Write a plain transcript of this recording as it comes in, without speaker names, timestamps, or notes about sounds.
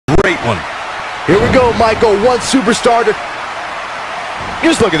one. Here we go, Michael. One superstar to...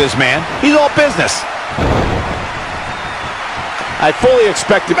 Just look at this man. He's all business. I fully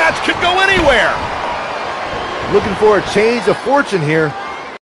expect the match could go anywhere. Looking for a change of fortune here.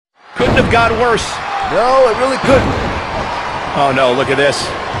 Couldn't have got worse. No, it really couldn't. Oh no, look at this.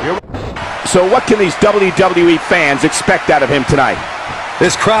 So what can these WWE fans expect out of him tonight?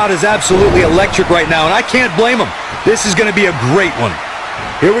 This crowd is absolutely electric right now, and I can't blame them. This is going to be a great one.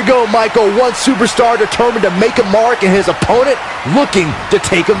 Here we go, Michael. One superstar determined to make a mark, and his opponent looking to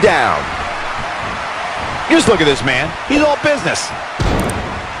take him down. Just look at this man. He's all business.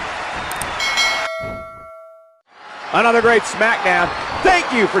 Another great SmackDown.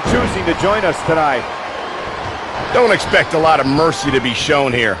 Thank you for choosing to join us tonight. Don't expect a lot of mercy to be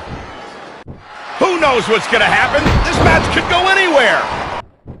shown here. Who knows what's going to happen? This match could go anywhere.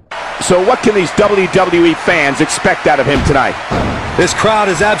 So what can these WWE fans expect out of him tonight? This crowd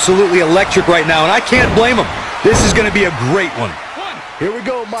is absolutely electric right now, and I can't blame them. This is going to be a great one. Here we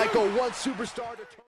go, Michael. One superstar determined...